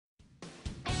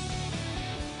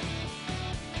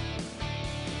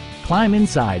climb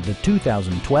inside the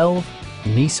 2012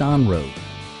 Nissan Rogue.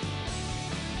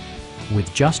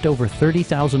 With just over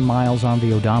 30,000 miles on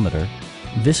the odometer,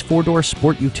 this four-door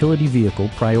sport utility vehicle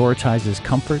prioritizes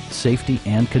comfort, safety,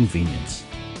 and convenience.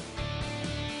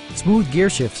 Smooth gear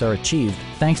shifts are achieved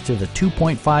thanks to the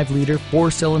 2.5-liter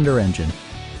four-cylinder engine,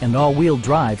 and all-wheel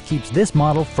drive keeps this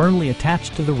model firmly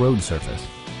attached to the road surface.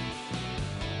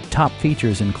 Top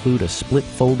features include a split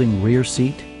folding rear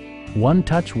seat,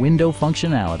 one-touch window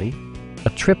functionality, a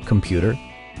trip computer,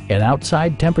 an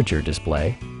outside temperature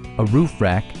display, a roof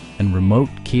rack, and remote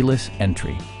keyless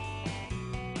entry.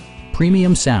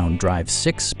 Premium sound drives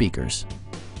 6 speakers,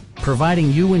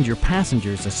 providing you and your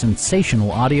passengers a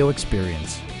sensational audio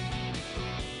experience.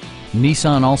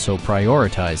 Nissan also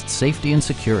prioritized safety and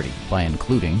security by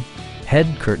including head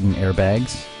curtain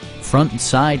airbags, front and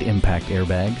side impact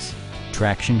airbags,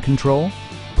 traction control,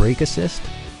 brake assist,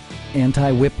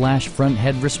 anti-whiplash front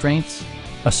head restraints,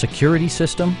 a security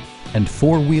system, and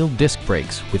 4-wheel disc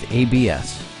brakes with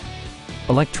ABS.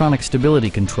 Electronic stability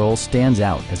control stands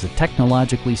out as a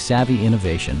technologically savvy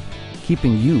innovation,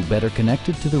 keeping you better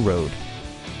connected to the road.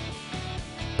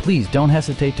 Please don't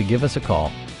hesitate to give us a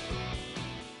call.